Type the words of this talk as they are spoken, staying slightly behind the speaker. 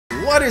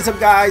What is up,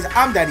 guys?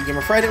 I'm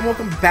DaddyGamerFred and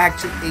welcome back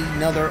to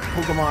another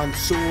Pokemon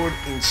Sword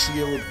and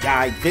Shield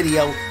guide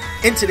video.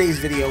 In today's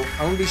video, I'm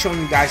going to be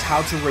showing you guys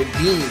how to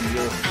redeem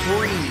your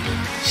free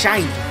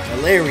shiny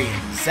Galarian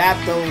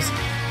Zapdos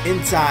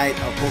inside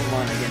of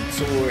Pokemon, again,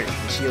 Sword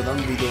and Shield. I'm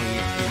going to be doing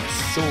it in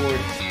Sword.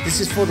 This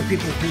is for the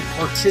people who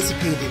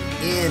participated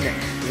in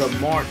the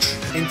March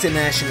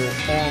International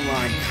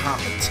Online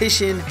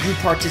Competition. You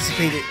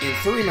participated in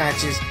 3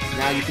 matches.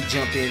 Now you can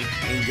jump in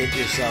and get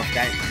yourself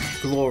that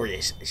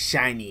glorious,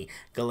 shiny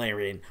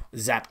Galarian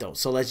Zapdos.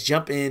 So let's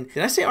jump in.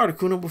 Did I say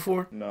Articuno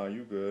before? No,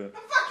 you good.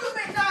 Fuck you,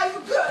 man. Nah,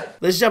 you good.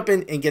 Let's jump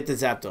in and get the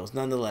Zapdos.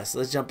 Nonetheless,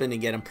 let's jump in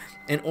and get them.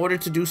 In order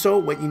to do so,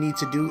 what you need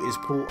to do is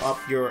pull up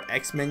your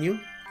X menu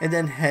and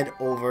then head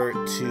over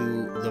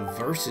to the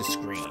Versus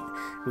screen.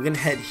 We're gonna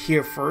head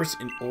here first.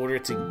 In order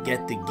to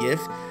get the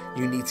gift,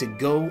 you need to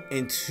go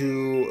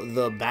into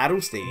the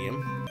Battle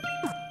Stadium.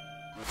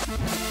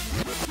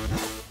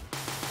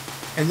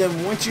 And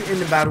then once you're in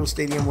the Battle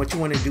Stadium, what you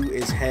want to do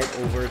is head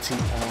over to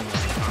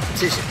Online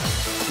Competition.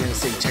 You're going to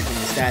say checking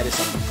the status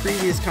of the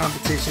previous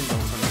competition, don't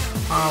turn off the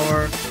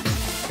power.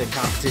 The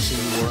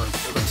competition you were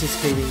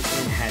participating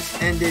in has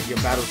ended. Your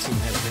battle team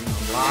has been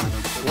unlocked.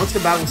 Once the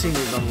battle team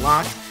is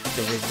unlocked,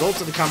 the results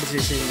of the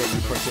competition that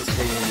you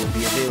participated in will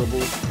be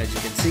available, as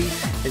you can see.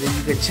 And then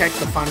you can check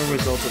the final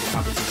results of the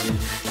competition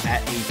at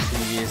a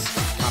previous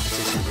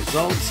competition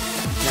results.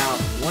 Now,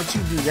 once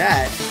you do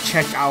that,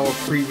 check our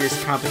previous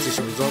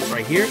competition results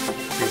right here.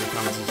 Previous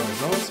competition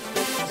results.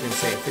 It's going to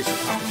say official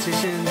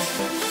competitions.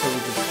 So we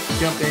can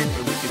jump in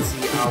and we can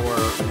see our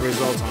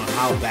results on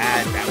how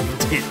bad that we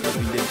did that.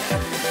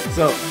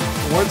 So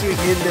once we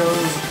get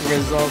those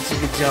results, you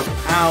can jump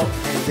out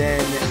and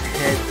then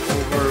head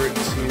over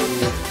to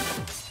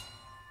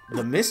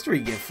the mystery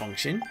gift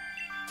function.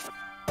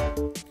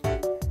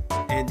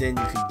 And then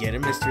you can get a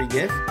mystery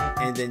gift.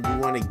 And then you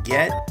want to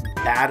get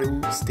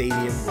Battle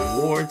Stadium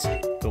rewards.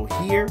 Go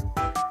here,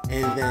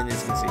 and then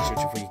it's gonna say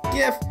searching for your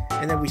gift,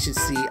 and then we should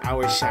see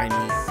our shiny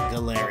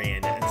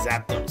Galarian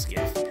Zapdos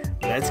gift.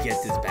 Let's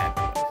get this bad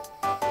boy.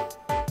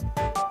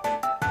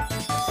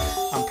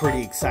 I'm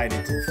pretty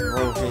excited to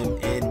throw him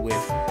in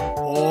with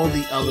all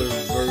the other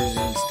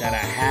versions that I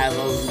have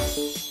of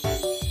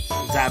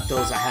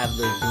Zapdos. I have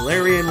the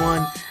Galarian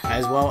one,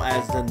 as well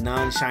as the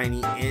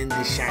non-shiny and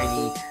the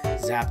shiny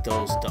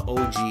Zapdos, the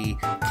OG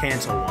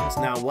Kanto ones.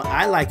 Now, what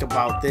I like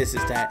about this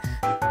is that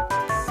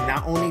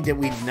not only did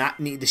we not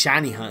need the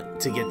shiny hunt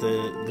to get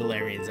the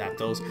Galarian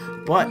Zapdos,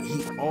 but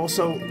he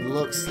also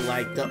looks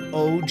like the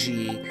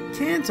OG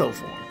Kanto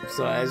form.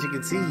 So as you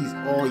can see, he's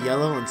all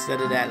yellow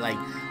instead of that like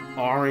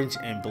orange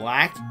and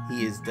black.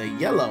 He is the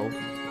yellow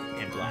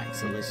and black.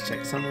 So let's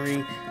check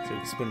summary. So we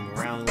can spin him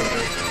around a little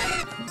bit.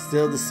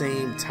 Still the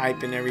same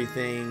type and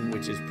everything,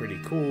 which is pretty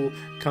cool.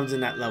 Comes in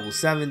that level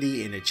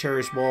 70 in a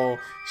Cherish Ball,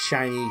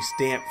 shiny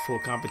stamp for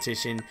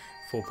competition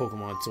for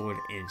Pokemon Sword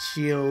and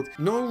Shield.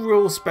 No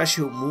real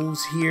special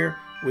moves here,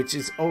 which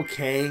is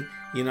okay.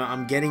 You know,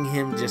 I'm getting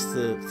him just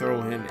to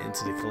throw him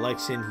into the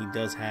collection. He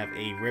does have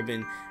a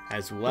ribbon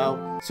as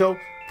well. So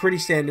pretty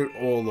standard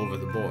all over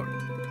the board.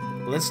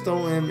 Let's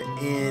throw him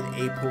in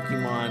a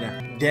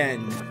Pokemon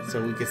den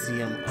so we can see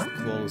him up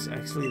close.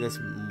 Actually, let's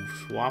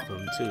swap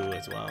him too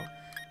as well.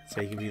 So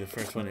he can be the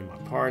first one in my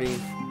party. So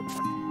he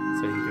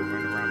can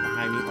run around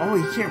behind me. Oh,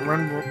 he can't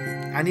run.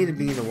 I need to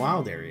be in the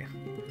wild area.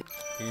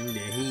 And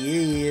there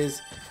he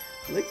is.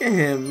 Look at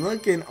him.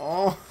 Looking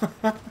all...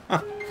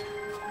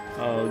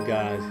 Oh,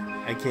 God.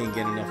 I can't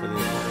get enough of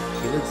this.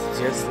 He looks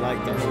just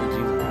like the OG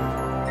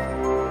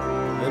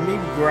one. Let me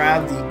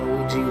grab the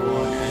OG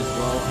one as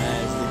well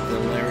as the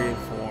Galarian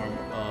form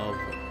of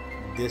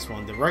this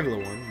one. The regular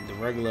one. The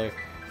regular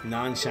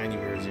non-shiny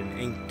version,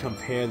 and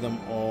compare them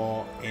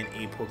all in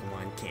a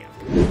Pokemon camp.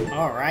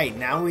 Alright,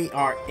 now we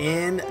are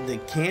in the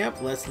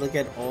camp. Let's look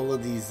at all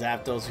of these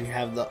Zapdos. We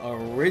have the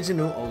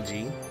original OG,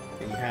 and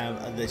you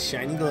have the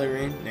shiny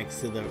Galarian next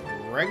to the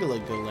regular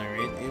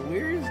Galarian. And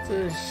where's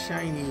the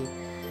shiny?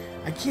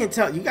 I can't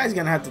tell. You guys are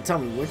gonna have to tell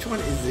me which one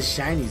is the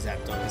shiny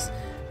Zapdos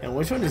and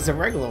which one is the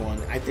regular one.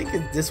 I think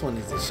this one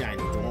is the shiny,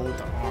 the one with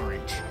the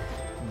orange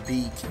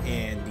beak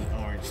and the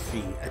orange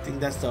feet. I think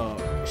that's the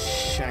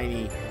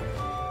shiny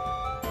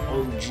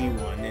OG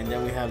one, and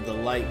then we have the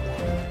light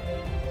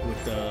one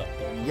with the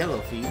yellow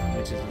feet,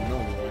 which is the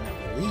normal one,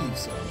 I believe.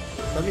 So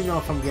let me know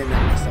if I'm getting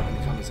that mixed up in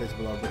the comment section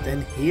below. But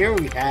then here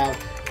we have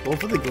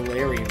both of the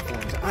Galarian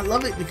forms. I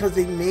love it because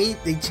they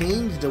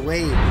changed the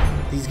way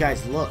these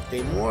guys look.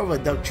 They're more of a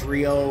duck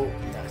trio.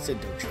 I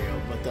said duck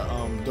trio, but the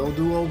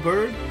Doduo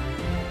bird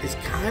is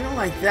kind of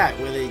like that,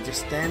 where they're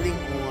just standing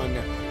on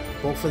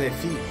both of their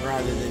feet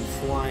rather than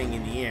flying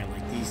in the air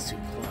like these two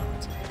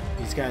clowns.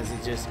 These guys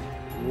are just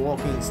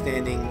walking,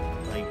 standing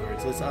like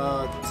birds. Let's take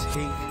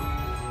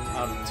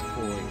out a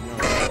toy. No,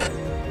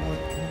 what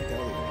the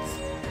hell is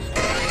this?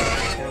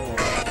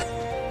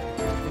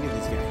 Look at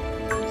this guy.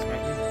 You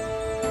smack him?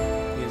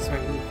 You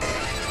smack him?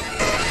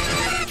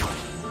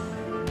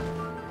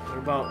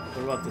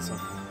 What about this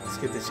one? Let's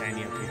get the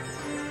shiny up here.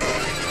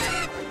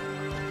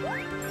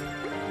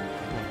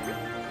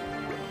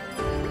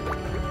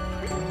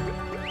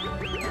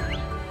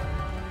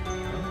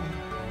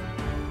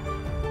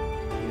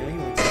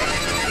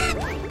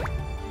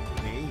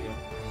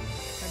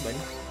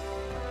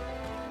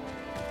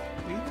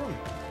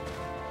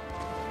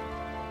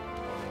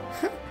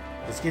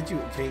 Let's get you.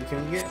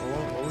 Can we get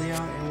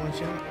Oleon in one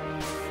shot?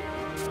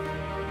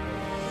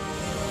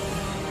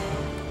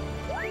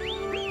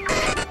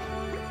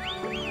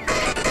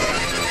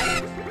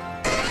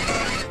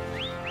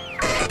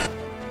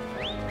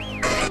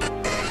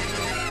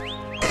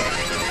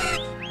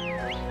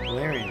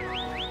 Galarian.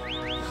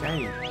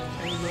 Shiny.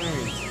 Shiny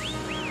Galarians.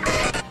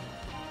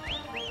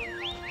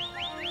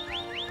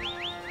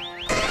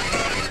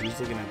 He's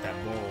looking at that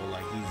bowl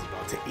like he's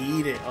about to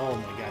eat it. Oh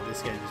my god,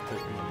 this guy just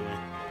pushed me away.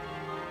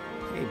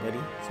 Hey buddy,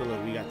 so look,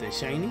 we got the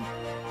shiny,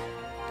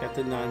 got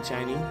the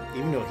non-shiny,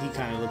 even though he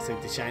kind of looks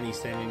like the shiny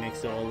standing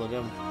next to all of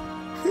them.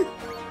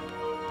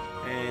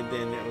 And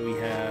then we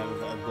have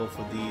both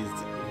of these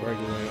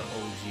regular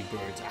OG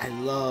birds. I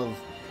love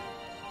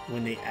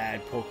when they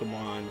add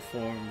Pokemon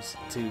forms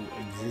to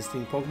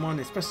existing Pokemon,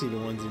 especially the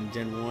ones in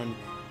Gen 1.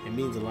 It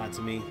means a lot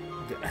to me,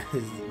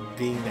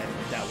 being that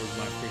that was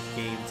my first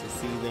game, to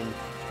see them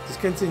just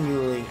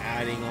continually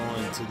adding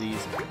on to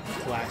these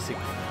classic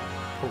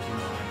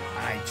Pokemon.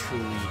 I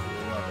truly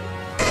love it.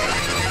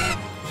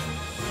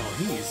 Oh,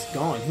 he is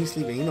gone. He's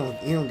sleeping. He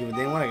don't give a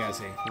damn what I gotta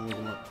say. Let me look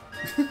him up.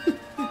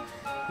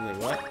 He's like,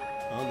 what?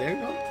 Oh, there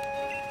you go.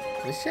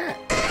 Let's chat.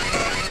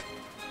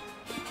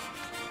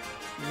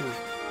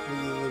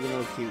 Looking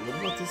all cute. What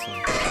about this one?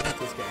 What about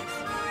this guy?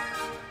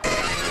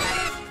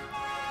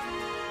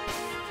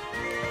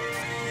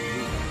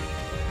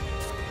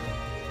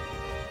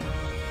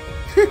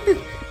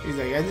 He's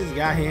like, I just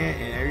got here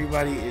and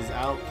everybody is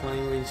out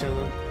playing with each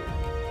other.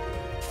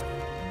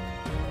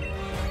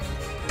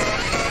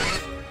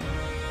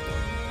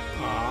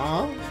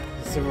 Aww,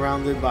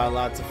 surrounded by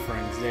lots of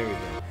friends. There we go.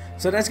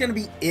 So that's going to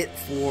be it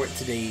for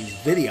today's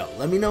video.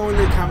 Let me know in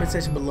the comment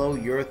section below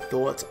your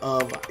thoughts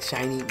of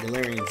shiny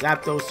Galarian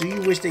Zapdos. Do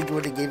you wish they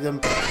would have gave them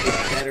a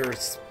better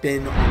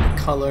spin on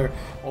the color?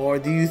 Or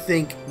do you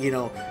think, you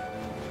know,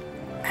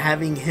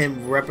 having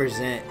him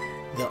represent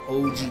the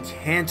OG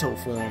Kanto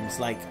forms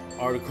like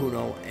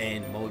Articuno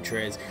and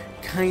Moltres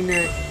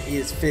kinda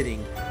is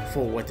fitting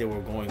for what they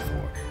were going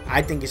for?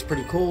 I think it's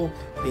pretty cool,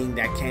 being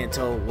that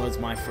Kanto was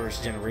my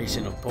first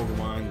generation of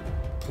Pokemon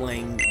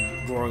playing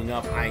growing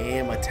up. I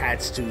am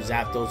attached to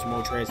Zapdos,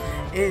 Moltres,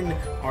 and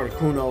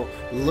Articuno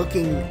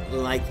looking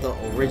like the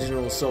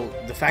original, so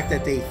the fact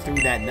that they threw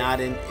that nod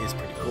in is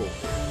pretty cool.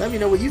 Let me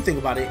know what you think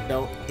about it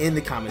though in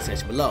the comment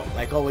section below.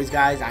 Like always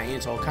guys, I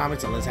answer all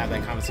comments and let's have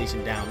that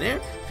conversation down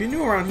there. If you're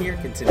new around here,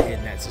 consider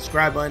hitting that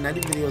subscribe button. I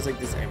do videos like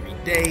this every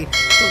day.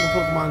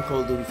 Pokemon, Call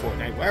of Duty,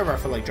 Fortnite, wherever I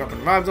feel like dropping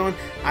the vibes on,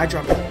 I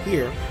drop it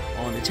here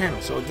on the channel.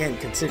 So again,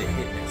 consider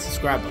hitting that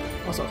subscribe button.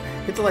 Also,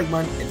 hit the like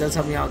button. It does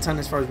help me out a ton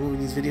as far as moving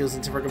these videos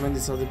and to recommend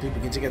it so other people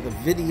can check out the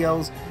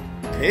videos.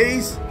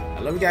 Peace. I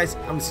love you guys.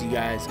 I'm gonna see you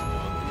guys